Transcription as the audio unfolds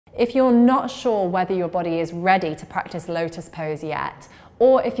If you're not sure whether your body is ready to practice Lotus Pose yet,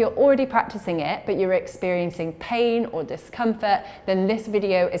 or if you're already practicing it but you're experiencing pain or discomfort, then this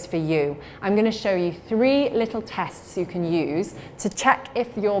video is for you. I'm going to show you 3 little tests you can use to check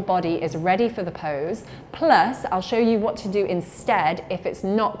if your body is ready for the pose, plus I'll show you what to do instead if it's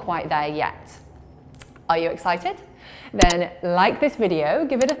not quite there yet. Are you excited? Then like this video,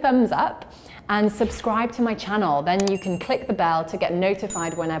 give it a thumbs up, and subscribe to my channel. Then you can click the bell to get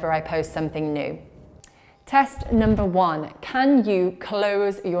notified whenever I post something new. Test number 1, can you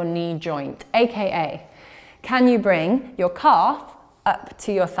close your knee joint? AKA, can you bring your calf up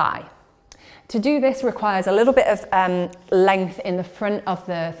to your thigh? To do this requires a little bit of length in the front of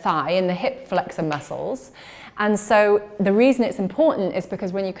the thigh, in the hip flexor muscles. And so the reason it's important is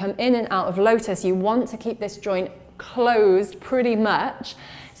because when you come in and out of Lotus, you want to keep this joint closed pretty much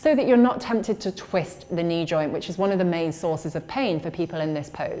so that you're not tempted to twist the knee joint, which is one of the main sources of pain for people in this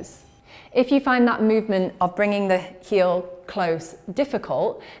pose. If you find that movement of bringing the heel close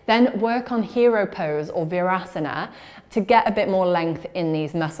difficult, then work on hero pose or virasana to get a bit more length in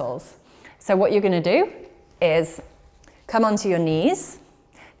these muscles. So what you're going to do is come onto your knees,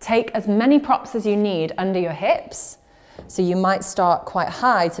 take as many props as you need under your hips. So you might start quite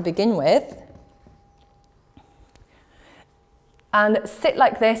high to begin with. And sit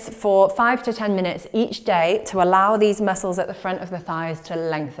like this for 5 to 10 minutes each day to allow these muscles at the front of the thighs to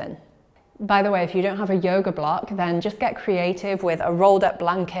lengthen. By the way, if you don't have a yoga block, then just get creative with a rolled up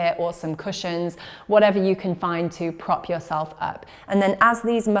blanket or some cushions, whatever you can find to prop yourself up. And then as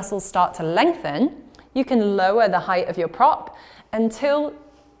these muscles start to lengthen, you can lower the height of your prop until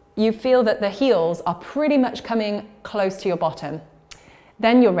you feel that the heels are pretty much coming close to your bottom.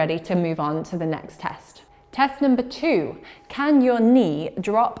 Then you're ready to move on to the next test. Test number 2, can your knee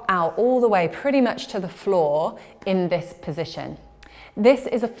drop out all the way pretty much to the floor in this position? This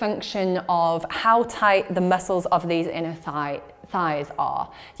is a function of how tight the muscles of these inner thighs are.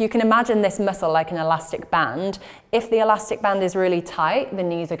 You can imagine this muscle like an elastic band. If the elastic band is really tight, the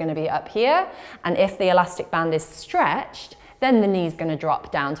knees are going to be up here. And if the elastic band is stretched, then the knee's going to drop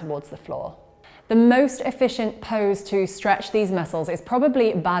down towards the floor. The most efficient pose to stretch these muscles is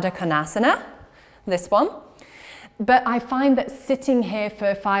probably Baddha Konasana, this one. But I find that sitting here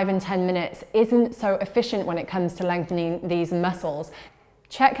for 5 and 10 minutes isn't so efficient when it comes to lengthening these muscles.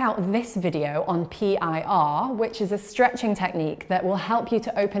 Check out this video on PIR, which is a stretching technique that will help you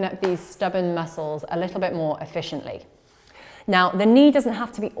to open up these stubborn muscles a little bit more efficiently. Now, the knee doesn't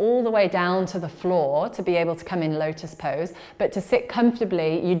have to be all the way down to the floor to be able to come in Lotus Pose, but to sit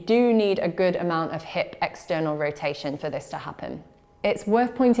comfortably, you do need a good amount of hip external rotation for this to happen. It's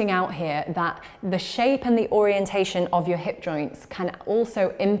worth pointing out here that the shape and the orientation of your hip joints can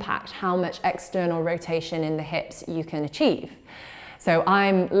also impact how much external rotation in the hips you can achieve. So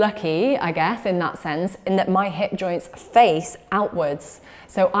I'm lucky, I guess, in that sense, in that my hip joints face outwards.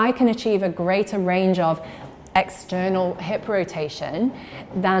 So I can achieve a greater range of external hip rotation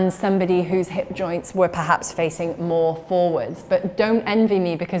than somebody whose hip joints were perhaps facing more forwards. But don't envy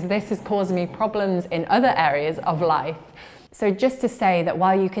me, because this has caused me problems in other areas of life. So just to say that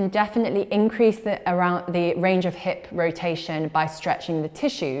while you can definitely increase the range of hip rotation by stretching the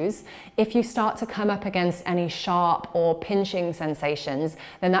tissues, if you start to come up against any sharp or pinching sensations,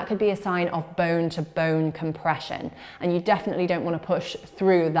 then that could be a sign of bone-to-bone compression. And you definitely don't want to push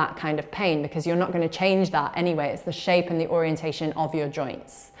through that kind of pain, because you're not going to change that anyway. It's the shape and the orientation of your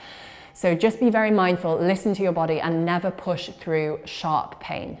joints. So just be very mindful, listen to your body, and never push through sharp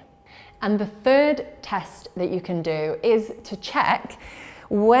pain. And the third test that you can do is to check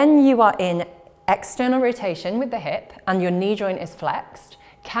when you are in external rotation with the hip and your knee joint is flexed,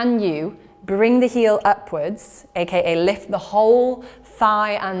 can you bring the heel upwards, aka lift the whole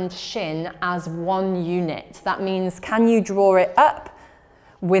thigh and shin as one unit? That means, can you draw it up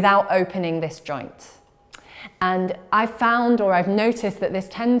without opening this joint? And I've found, or I've noticed, that this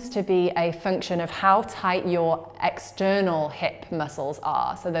tends to be a function of how tight your external hip muscles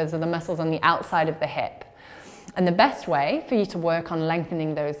are. So those are the muscles on the outside of the hip. And the best way for you to work on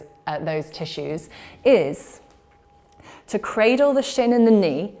lengthening those tissues is to cradle the shin and the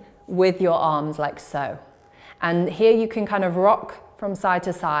knee with your arms like so. And here you can kind of rock from side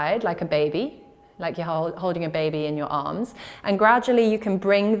to side like a baby, like you're holding a baby in your arms, and gradually you can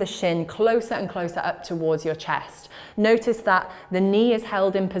bring the shin closer and closer up towards your chest. Notice that the knee is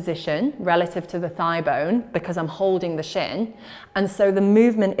held in position relative to the thigh bone because I'm holding the shin, and so the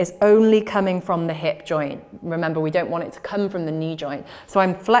movement is only coming from the hip joint. Remember, we don't want it to come from the knee joint. So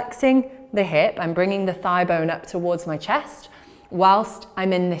I'm flexing the hip, I'm bringing the thigh bone up towards my chest whilst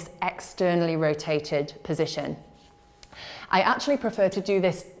I'm in this externally rotated position. I actually prefer to do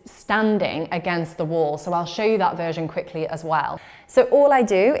this standing against the wall, so I'll show you that version quickly as well. So all I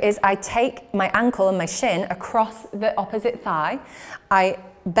do is I take my ankle and my shin across the opposite thigh, I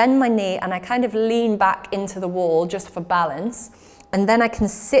bend my knee and I kind of lean back into the wall just for balance, and then I can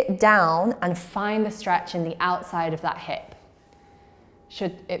sit down and find the stretch in the outside of that hip.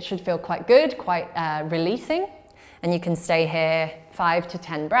 It should feel quite good, quite releasing, and you can stay here 5 to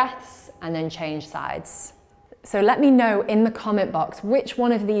 10 breaths and then change sides. So let me know in the comment box which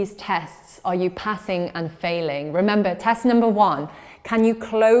one of these tests are you passing and failing. Remember, test number 1, can you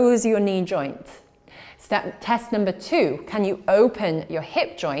close your knee joint? Test number 2, can you open your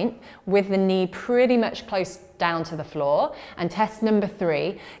hip joint with the knee pretty much close down to the floor? And test number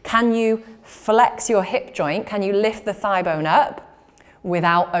 3, can you flex your hip joint? Can you lift the thigh bone up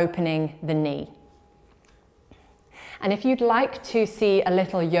without opening the knee? And if you'd like to see a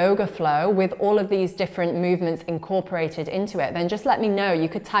little yoga flow with all of these different movements incorporated into it, then just let me know. You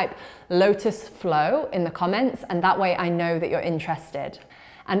could type Lotus Flow in the comments, and that way I know that you're interested.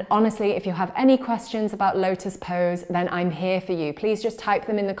 And honestly, if you have any questions about Lotus Pose, then I'm here for you. Please just type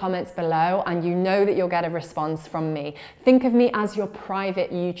them in the comments below, and you know that you'll get a response from me. Think of me as your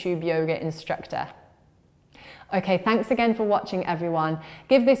private YouTube yoga instructor. Okay, thanks again for watching, everyone.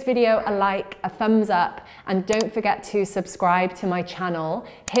 Give this video a like, a thumbs up, and don't forget to subscribe to my channel.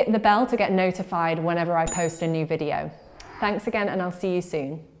 Hit the bell to get notified whenever I post a new video. Thanks again, and I'll see you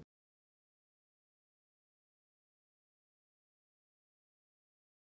soon.